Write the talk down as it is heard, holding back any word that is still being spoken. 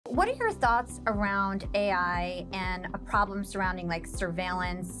What are your thoughts around AI and a problem surrounding like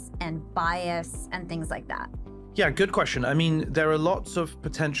surveillance and bias and things like that? Yeah, good question. I mean, there are lots of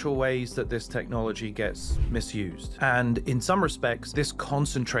potential ways that this technology gets misused. And in some respects, this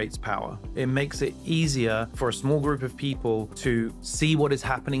concentrates power. It makes it easier for a small group of people to see what is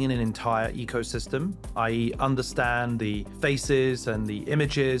happening in an entire ecosystem, i.e. understand the faces and the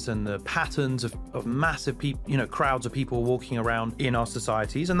images and the patterns of massive crowds of people walking around in our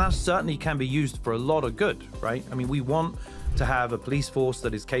societies. And that certainly can be used for a lot of good, right? I mean, we want to have a police force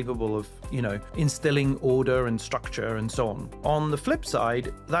that is capable of, instilling order and structure and so on. On the flip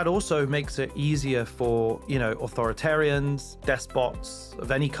side, that also makes it easier for, authoritarians, despots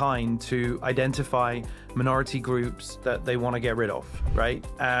of any kind to identify minority groups that they want to get rid of, right?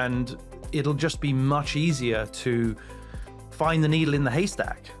 And it'll just be much easier to find the needle in the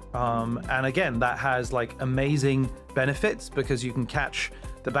haystack. And again, that has like amazing benefits because you can catch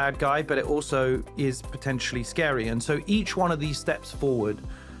the bad guy, but it also is potentially scary. And so each one of these steps forward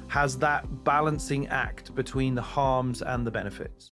has that balancing act between the harms and the benefits.